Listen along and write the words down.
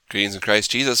Greetings in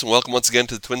Christ Jesus, and welcome once again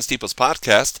to the Twin Steeples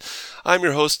podcast. I'm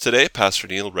your host today, Pastor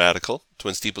Neil Radical.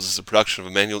 Twin Steeples is a production of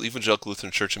Emmanuel Evangelical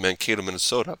Lutheran Church in Mankato,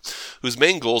 Minnesota, whose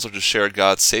main goals are to share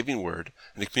God's saving word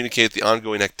and to communicate the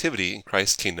ongoing activity in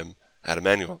Christ's kingdom at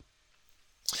Emmanuel.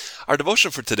 Our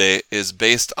devotion for today is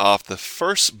based off the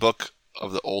first book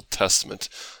of the Old Testament,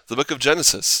 the book of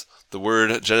Genesis. The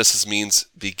word Genesis means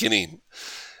beginning.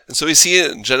 And so we see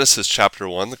it in Genesis chapter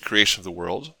 1, the creation of the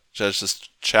world. Genesis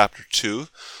chapter 2,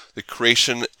 the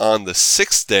creation on the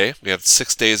sixth day. We have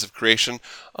 6 days of creation.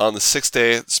 On the sixth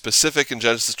day, specific in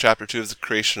Genesis chapter 2 is the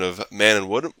creation of man and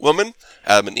woman,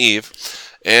 Adam and Eve.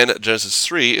 And Genesis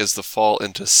 3 is the fall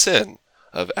into sin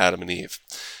of Adam and Eve.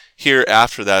 Here,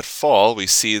 after that fall, we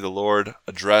see the Lord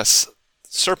address the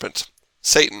serpent,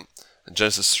 Satan, in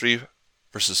Genesis 3,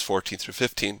 verses 14 through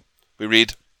 15. We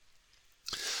read,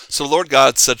 "So the Lord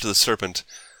God said to the serpent,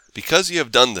 'Because you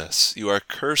have done this, you are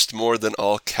cursed more than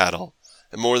all cattle,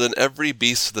 and more than every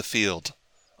beast of the field.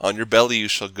 On your belly you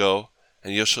shall go,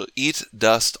 and you shall eat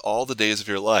dust all the days of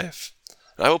your life.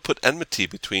 And I will put enmity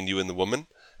between you and the woman,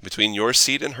 and between your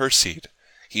seed and her seed.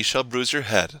 He shall bruise your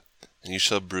head, and you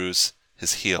shall bruise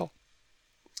his heel.'"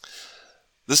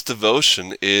 This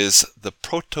devotion is the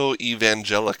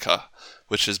Proto-Evangelica,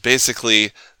 which is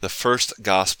basically the first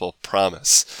gospel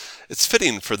promise. It's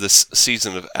fitting for this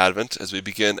season of Advent, as we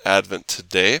begin Advent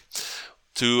today,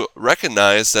 to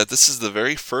recognize that this is the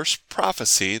very first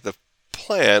prophecy, the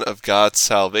plan of God's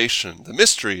salvation, the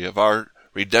mystery of our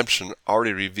redemption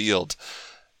already revealed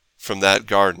from that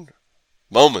garden,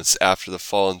 moments after the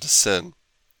fall into sin.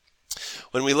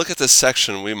 When we look at this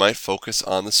section, we might focus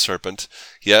on the serpent.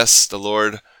 Yes, the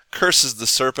Lord curses the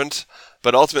serpent,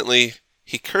 but ultimately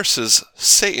he curses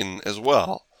Satan as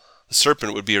well. The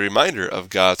serpent would be a reminder of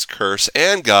God's curse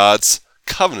and God's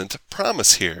covenant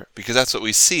promise here, because that's what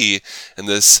we see in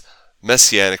this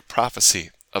messianic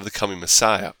prophecy of the coming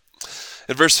Messiah.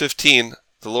 In verse 15,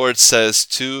 the Lord says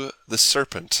to the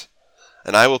serpent,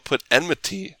 "And I will put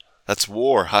enmity," that's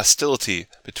war, hostility,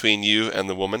 "between you and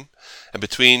the woman, and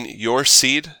between your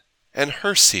seed and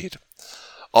her seed."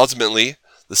 Ultimately,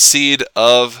 the seed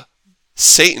of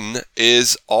Satan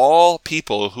is all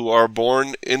people who are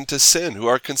born into sin, who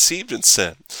are conceived in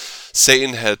sin.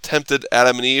 Satan had tempted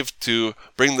Adam and Eve to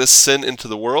bring this sin into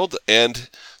the world, and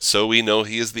so we know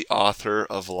he is the author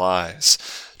of lies.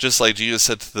 Just like Jesus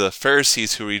said to the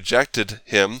Pharisees who rejected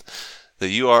him, that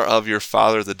you are of your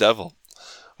father the devil.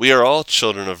 We are all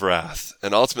children of wrath,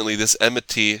 and ultimately this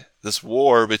enmity, this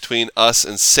war between us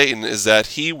and Satan, is that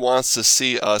he wants to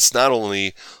see us not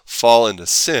only fall into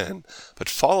sin, but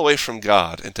fall away from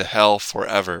God into hell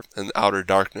forever in outer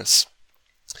darkness.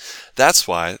 That's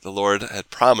why the Lord had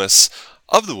promised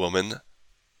of the woman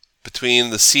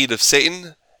between the seed of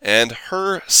Satan and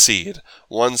her seed.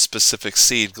 One specific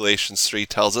seed, Galatians 3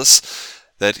 tells us,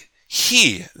 that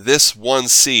he, this one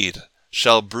seed,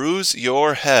 shall bruise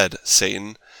your head,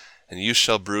 Satan, and you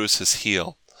shall bruise his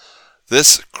heel.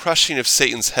 This crushing of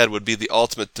Satan's head would be the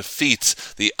ultimate defeat,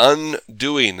 the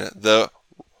undoing, the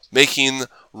making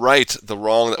right the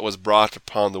wrong that was brought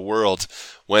upon the world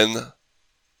when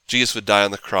Jesus would die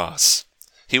on the cross.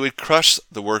 He would crush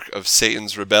the work of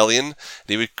Satan's rebellion, and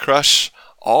he would crush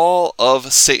all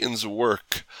of Satan's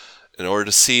work in order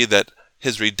to see that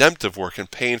his redemptive work in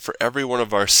paying for every one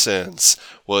of our sins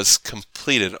was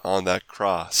completed on that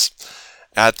cross.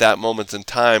 At that moment in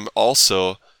time,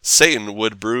 also, Satan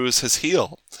would bruise his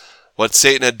heel. What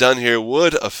Satan had done here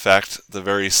would affect the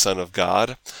very Son of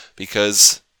God,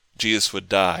 because Jesus would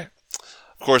die.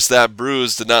 Of course, that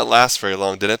bruise did not last very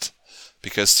long, did it?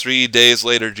 Because 3 days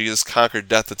later, Jesus conquered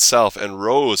death itself and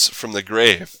rose from the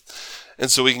grave.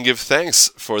 And so we can give thanks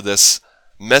for this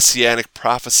messianic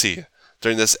prophecy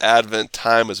during this Advent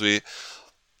time as we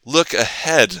look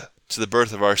ahead to the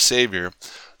birth of our Savior.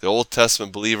 The Old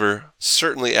Testament believer,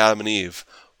 certainly Adam and Eve,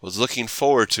 was looking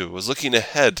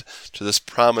ahead to this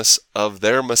promise of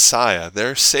their Messiah,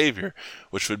 their Savior,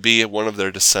 which would be one of their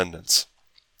descendants.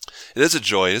 It is a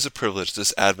joy, it is a privilege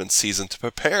this Advent season to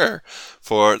prepare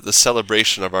for the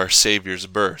celebration of our Savior's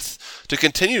birth, to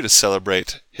continue to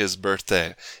celebrate his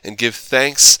birthday, and give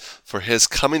thanks for his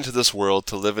coming to this world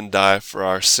to live and die for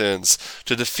our sins,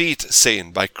 to defeat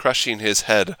Satan by crushing his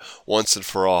head once and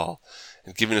for all,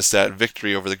 and giving us that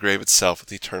victory over the grave itself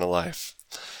with eternal life.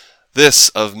 This,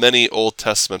 of many Old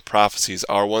Testament prophecies,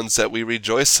 are ones that we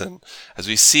rejoice in, as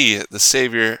we see the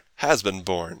Savior has been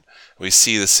born. We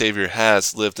see the Savior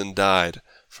has lived and died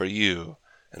for you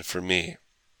and for me.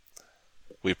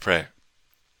 We pray.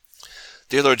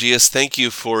 Dear Lord Jesus, thank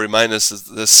you for reminding us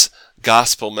of this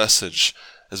gospel message.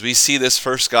 As we see this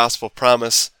first gospel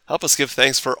promise, help us give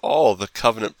thanks for all the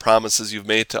covenant promises you've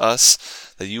made to us,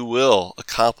 that you will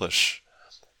accomplish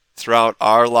throughout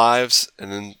our lives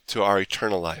and into our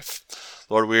eternal life.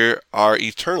 Lord, we are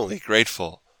eternally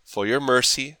grateful for your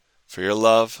mercy, for your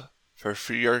love, for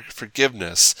your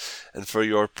forgiveness, and for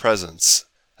your presence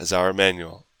as our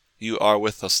Emmanuel. You are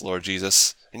with us, Lord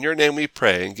Jesus. In your name we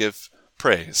pray and give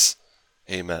praise.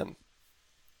 Amen.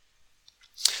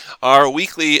 Our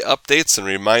weekly updates and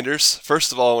reminders.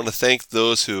 First of all, I want to thank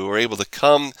those who were able to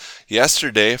come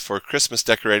yesterday for Christmas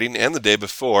decorating and the day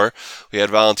before. We had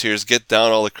volunteers get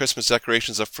down all the Christmas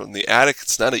decorations up from the attic.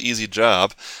 It's not an easy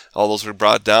job. All those were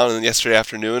brought down, and then yesterday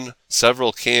afternoon,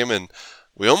 several came, and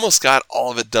we almost got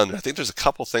all of it done. I think there's a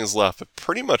couple things left, but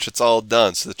pretty much it's all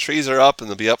done. So the trees are up, and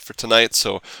they'll be up for tonight,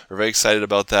 so we're very excited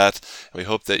about that, and we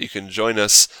hope that you can join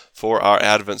us for our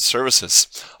Advent services.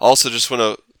 Also, just want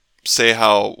to say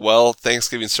how well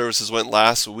Thanksgiving services went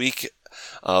last week.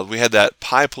 We had that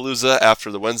Pie Palooza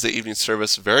after the Wednesday evening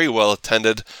service, very well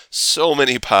attended, so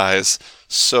many pies,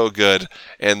 so good,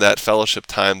 and that fellowship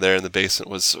time there in the basement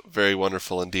was very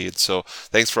wonderful indeed. So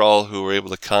thanks for all who were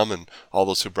able to come and all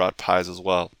those who brought pies as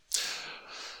well.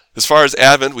 As far as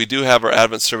Advent, we do have our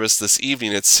Advent service this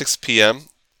evening at 6 p.m.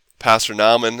 Pastor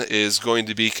Nauman is going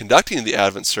to be conducting the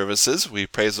Advent services. We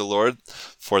praise the Lord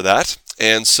for that.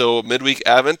 And so midweek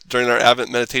Advent, during our Advent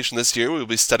meditation this year, we will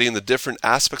be studying the different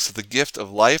aspects of the gift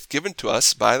of life given to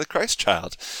us by the Christ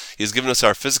child. He has given us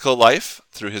our physical life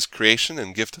through his creation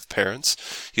and gift of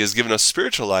parents. He has given us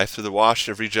spiritual life through the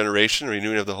washing of regeneration and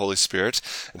renewing of the Holy Spirit.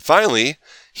 And finally,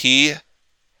 he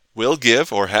will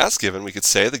give, or has given, we could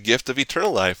say, the gift of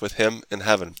eternal life with him in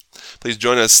heaven. Please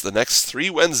join us the next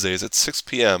 3 Wednesdays at 6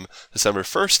 p.m., December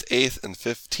 1st, 8th, and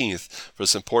 15th, for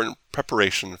this important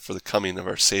preparation for the coming of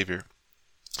our Savior.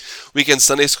 Weekend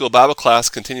Sunday School Bible class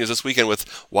continues this weekend with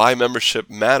Why Membership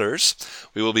Matters.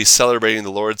 We will be celebrating the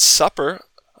Lord's Supper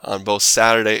on both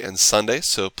Saturday and Sunday,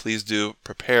 so please do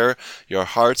prepare your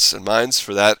hearts and minds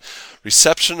for that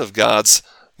reception of God's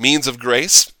means of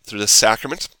grace through this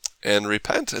sacrament. And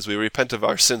repent. As we repent of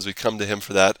our sins, we come to him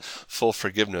for that full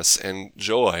forgiveness and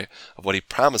joy of what he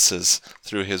promises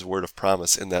through his word of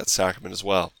promise in that sacrament as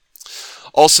well.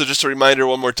 Also, just a reminder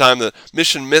one more time, the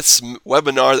Mission Myths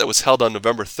webinar that was held on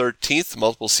November 13th,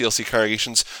 multiple CLC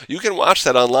congregations, you can watch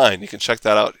that online. You can check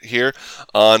that out here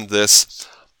on this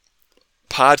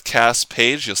podcast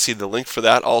page. You'll see the link for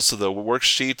that, also the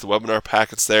worksheet, the webinar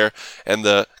packets there, and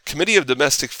the Committee of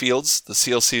Domestic Fields, the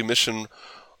CLC Mission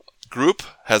group,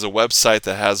 has a website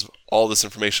that has all this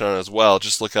information on it as well.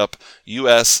 Just look up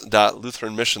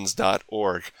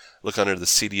us.lutheranmissions.org. Look under the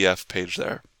CDF page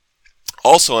there.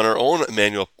 Also on our own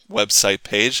Emmanuel website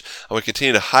page, I will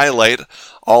continue to highlight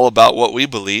all about what we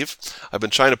believe. I've been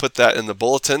trying to put that in the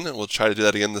bulletin, and we'll try to do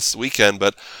that again this weekend,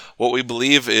 but what we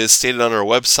believe is stated on our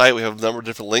website. We have a number of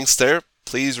different links there.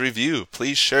 Please review,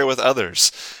 please share with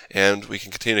others, and we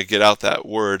can continue to get out that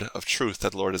word of truth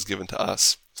that the Lord has given to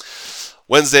us.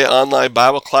 Wednesday online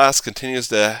Bible class continues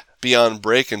to be on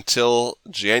break until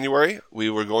January. We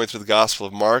were going through the Gospel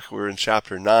of Mark. We were in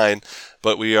chapter 9,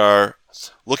 but we are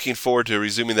looking forward to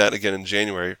resuming that again in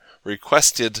January. We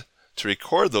requested to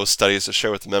record those studies to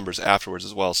share with the members afterwards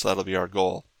as well, so that'll be our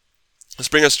goal. Let's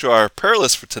bring us to our prayer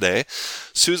list for today.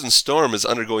 Susan Storm is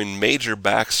undergoing major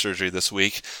back surgery this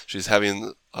week. She's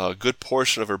having a good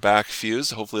portion of her back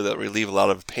fused. Hopefully that will relieve a lot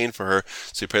of pain for her,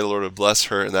 so we pray the Lord would bless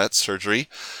her in that surgery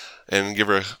and give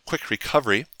her a quick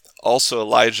recovery. Also,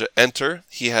 Elijah Enter.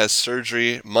 He has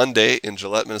surgery Monday in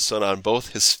Gillette, Minnesota on both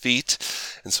his feet.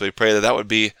 And so we pray that that would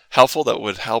be helpful. That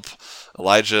would help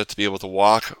Elijah to be able to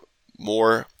walk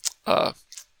more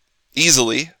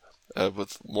easily,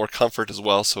 with more comfort as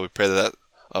well. So we pray that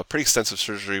pretty extensive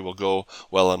surgery will go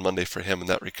well on Monday for him and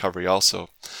that recovery also.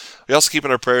 We also keep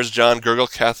in our prayers John Gergel,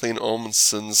 Kathleen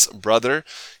Olmson's brother.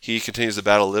 He continues to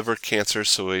battle liver cancer,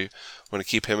 so we want to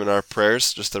keep him in our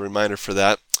prayers. Just a reminder for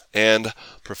that. And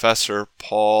Professor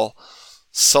Paul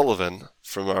Sullivan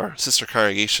from our sister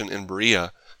congregation in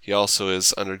Berea. He also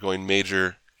is undergoing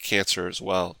major cancer as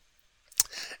well.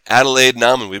 Adelaide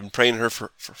Nauman, we've been praying her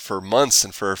for months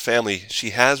and for her family. She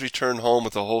has returned home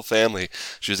with the whole family.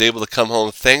 She was able to come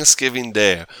home Thanksgiving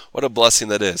Day. What a blessing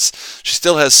that is. She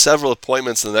still has several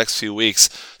appointments in the next few weeks,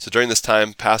 so during this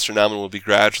time, Pastor Nauman will be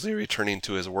gradually returning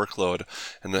to his workload.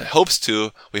 And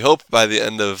we hope by the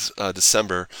end of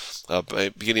December, by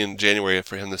beginning in January,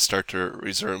 for him to start to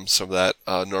resume some of that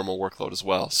normal workload as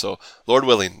well. So, Lord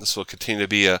willing, this will continue to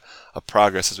be a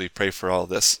progress as we pray for all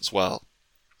this as well.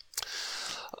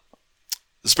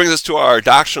 This brings us to our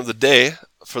doctrine of the day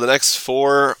for the next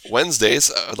 4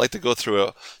 Wednesdays, I'd like to go through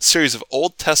a series of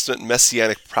Old Testament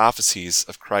messianic prophecies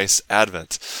of Christ's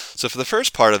advent. So for the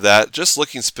first part of that, just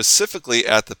looking specifically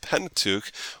at the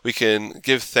Pentateuch, we can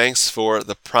give thanks for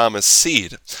the promised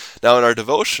seed. Now in our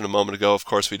devotion a moment ago, of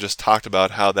course, we just talked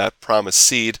about how that promised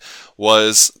seed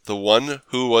was the one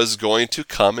who was going to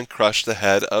come and crush the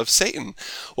head of Satan.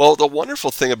 Well, the wonderful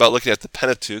thing about looking at the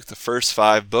Pentateuch, the first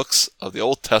 5 books of the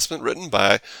Old Testament written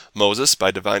by Moses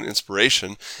by divine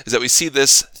inspiration, is that we see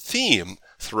this theme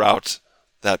throughout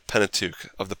that Pentateuch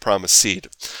of the promised seed.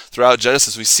 Throughout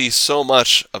Genesis, we see so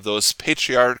much of those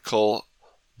patriarchal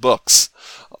books,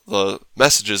 the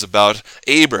messages about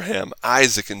Abraham,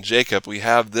 Isaac, and Jacob. We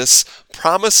have this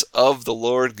promise of the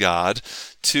Lord God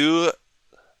to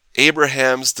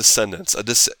Abraham's descendants.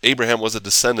 Abraham was a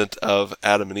descendant of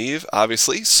Adam and Eve,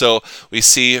 obviously. So we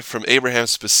see from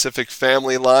Abraham's specific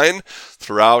family line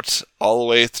throughout, all the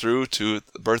way through to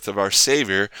the birth of our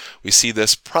Savior, we see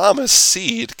this promised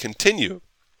seed continue.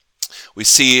 We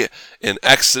see in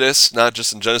Exodus, not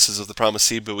just in Genesis of the promised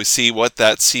seed, but we see what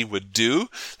that seed would do,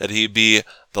 that he'd be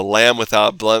the Lamb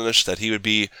without blemish, that he would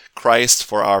be Christ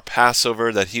for our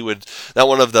Passover, that not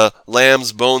one of the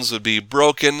lamb's bones would be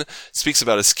broken. It speaks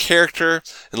about his character.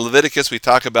 In Leviticus, we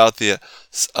talk about the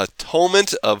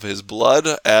atonement of his blood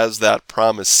as that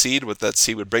promised seed, what that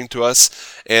seed would bring to us.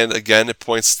 And again, it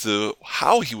points to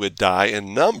how he would die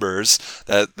in Numbers,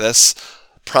 that this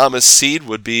promised seed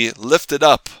would be lifted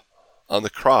up on the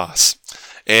cross.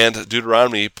 And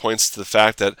Deuteronomy points to the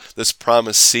fact that this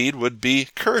promised seed would be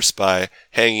cursed by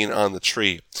hanging on the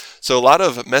tree. So a lot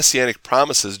of messianic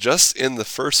promises just in the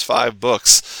first 5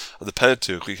 books of the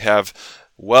Pentateuch. We have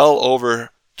well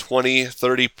over 20,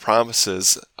 30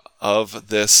 promises of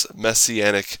this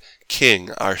messianic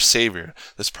king, our Savior,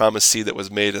 this promised seed that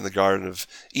was made in the Garden of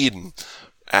Eden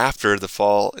after the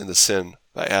fall in the sin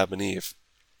by Adam and Eve.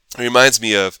 It reminds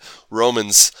me of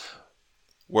Romans,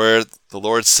 where the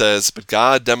Lord says, "But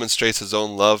God demonstrates his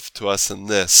own love to us in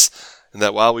this, and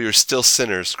that while we were still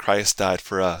sinners, Christ died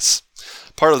for us."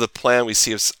 Part of the plan we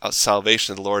see of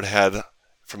salvation the Lord had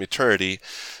from eternity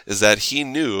is that he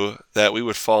knew that we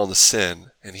would fall into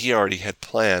sin, and he already had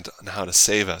planned on how to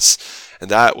save us. And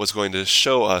that was going to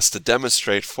show us, to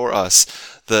demonstrate for us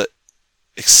the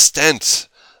extent,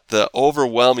 the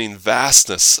overwhelming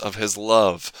vastness of his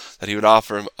love, that he would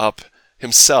offer up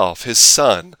himself, his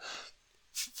Son,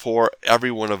 for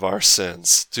every one of our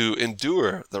sins, to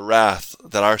endure the wrath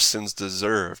that our sins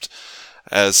deserved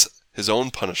as his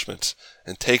own punishment,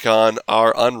 and take on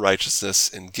our unrighteousness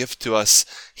and give to us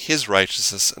his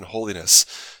righteousness and holiness.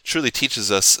 Truly teaches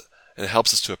us and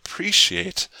helps us to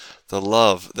appreciate the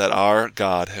love that our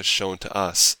God has shown to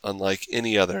us, unlike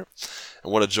any other.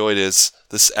 And what a joy it is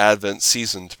this Advent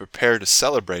season to prepare to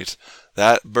celebrate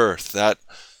that birth, that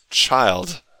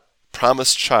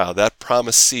promised child, that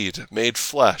promised seed made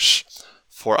flesh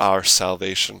for our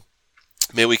salvation.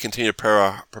 May we continue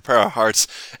to prepare our hearts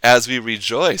as we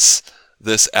rejoice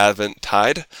this Advent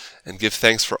tide and give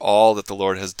thanks for all that the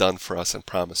Lord has done for us and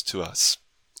promised to us.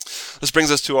 This brings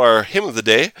us to our hymn of the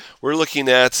day. We're looking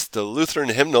at the Lutheran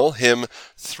hymnal, hymn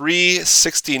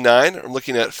 369. I'm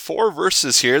looking at 4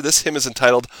 verses here. This hymn is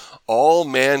entitled, "All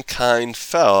Mankind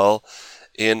Fell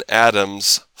in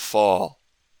Adam's Fall."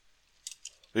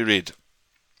 We read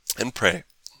and pray.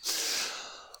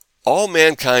 All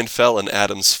mankind fell in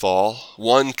Adam's fall.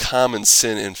 One common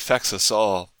sin infects us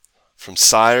all. From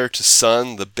sire to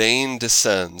son the bane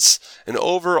descends, and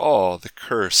over all the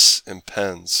curse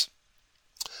impends.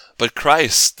 But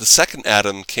Christ, the second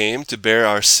Adam, came to bear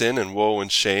our sin and woe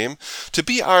and shame, to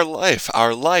be our life,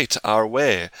 our light, our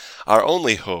way, our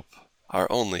only hope, our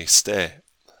only stay.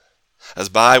 As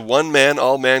by one man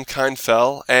all mankind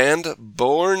fell, and,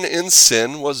 born in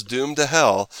sin, was doomed to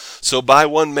hell, so by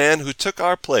one man who took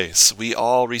our place, we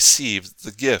all received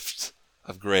the gift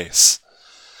of grace.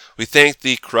 We thank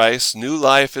thee, Christ, new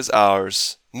life is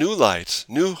ours, new light,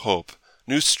 new hope,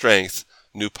 new strength,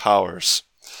 new powers.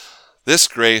 This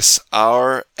grace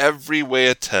our every way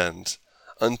attend,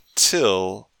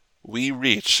 until we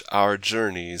reach our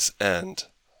journey's end.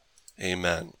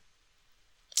 Amen.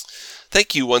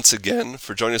 Thank you once again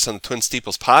for joining us on the Twin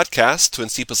Steeples podcast. Twin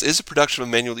Steeples is a production of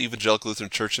Emmanuel Evangelical Lutheran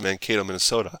Church in Mankato,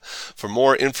 Minnesota. For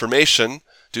more information,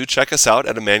 do check us out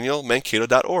at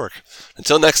emmanuelmankato.org.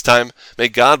 Until next time, may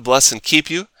God bless and keep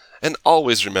you, and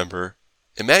always remember,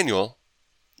 Emmanuel,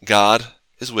 God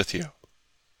is with you.